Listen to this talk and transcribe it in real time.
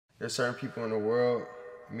there's certain people in the world,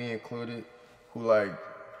 me included, who like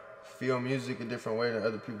feel music a different way than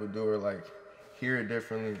other people do, or like hear it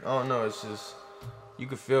differently. I don't know, it's just, you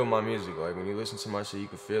can feel my music. Like when you listen to my shit, you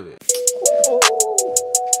can feel it.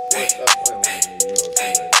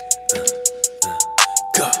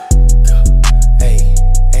 Go. Hey,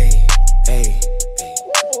 hey, hey,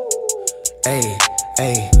 hey,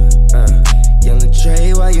 hey, Young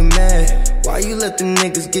Letreigh, why you mad? Why you let them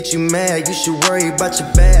niggas get you mad? You should worry about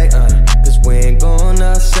your bag, cause we ain't going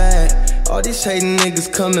outside. All these hating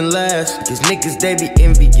niggas coming last. These niggas, they be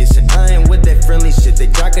envious, and I ain't with that friendly shit. They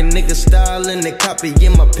jock a nigga style and they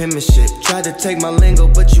copyin' my penmanship. Tried to take my lingo,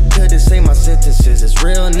 but you couldn't say my sentences. It's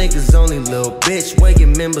real niggas only, little bitch, where your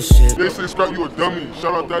membership. They say Scrap, you a dummy.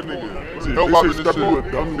 Shout out that nigga. They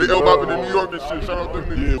L-bopping in New York and shit. Shout out that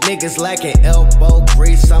nigga. Niggas lacking elbow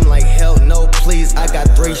grease. I'm like, hell no, please. I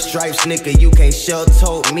got 3 stripes, nigga. You can't shell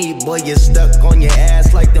tote me. Boy, you're stuck on your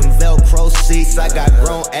ass like them Velcro seats. I got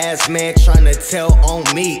grown ass man trying to tell on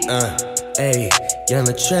me. Hey, Young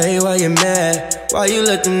Letreigh, why you mad? Why you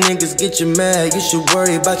let them niggas get you mad? You should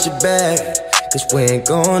worry about your bag, cause we ain't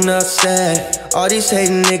going outside. All these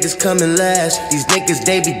hating niggas coming last. These niggas,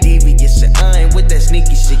 they be devious, and I ain't with that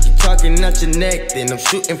sneaky shit. You talking out your neck, then I'm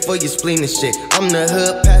shooting for your spleen and shit. I'm the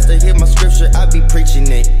hood pastor, hear my scripture, I be preaching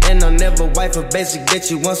it. And I'll never wife a basic bitch,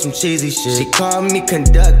 you want some cheesy shit. She called me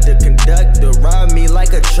conductor, ride me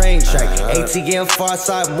like a train track. ATM far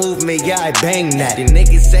side movement, yeah, I bang that. The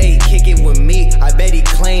niggas say he kick it with me, I bet he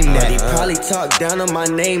claim that. He probably talked down on my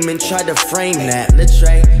name and tried to frame that.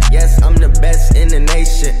 Letreigh, yes, I'm the best in the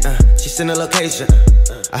nation. She sent a location,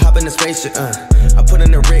 I hop in the spaceship. I put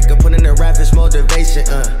in the rig, I put in the rap, it's motivation.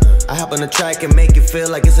 I hop on the track and make it feel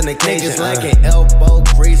like it's an occasion. Niggas like an elbow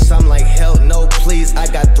grease, I'm like, hell no, please. I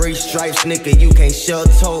got 3 stripes, nigga, you can't shell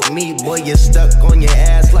tote me. Boy, you're stuck on your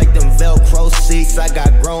ass like them Velcro seats. I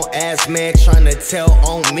got grown ass man trying to tell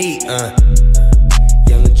on me.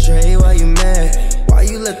 Young Letreigh, why you mad? Why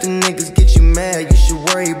you let the niggas get you mad? You should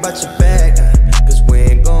worry about your bag, cause we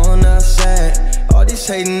ain't going outside. All these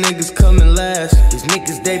hating niggas coming last. These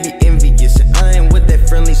niggas, they be envious, and I ain't with that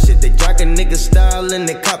friendly shit. They jock a nigga style and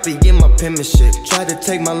they copyin' my penmanship. Tried to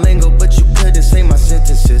take my lingo, but you couldn't say my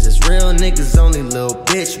sentences. It's real niggas only, little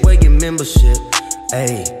bitch, where your membership?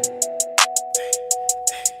 Ayy.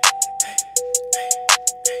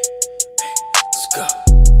 Let's go.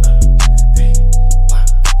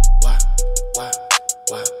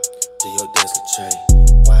 Why? Do your dance, Letreigh.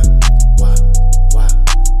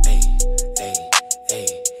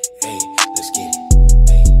 Let's get it.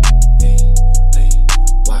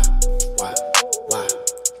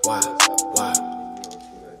 Why?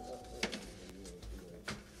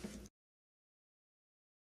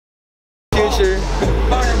 Future,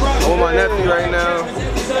 I'm with my nephew right now.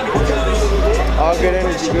 All good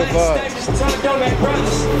energy, good vibes. Son.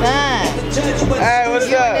 Hey,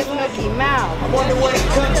 what's up? It's Mehki Mouse.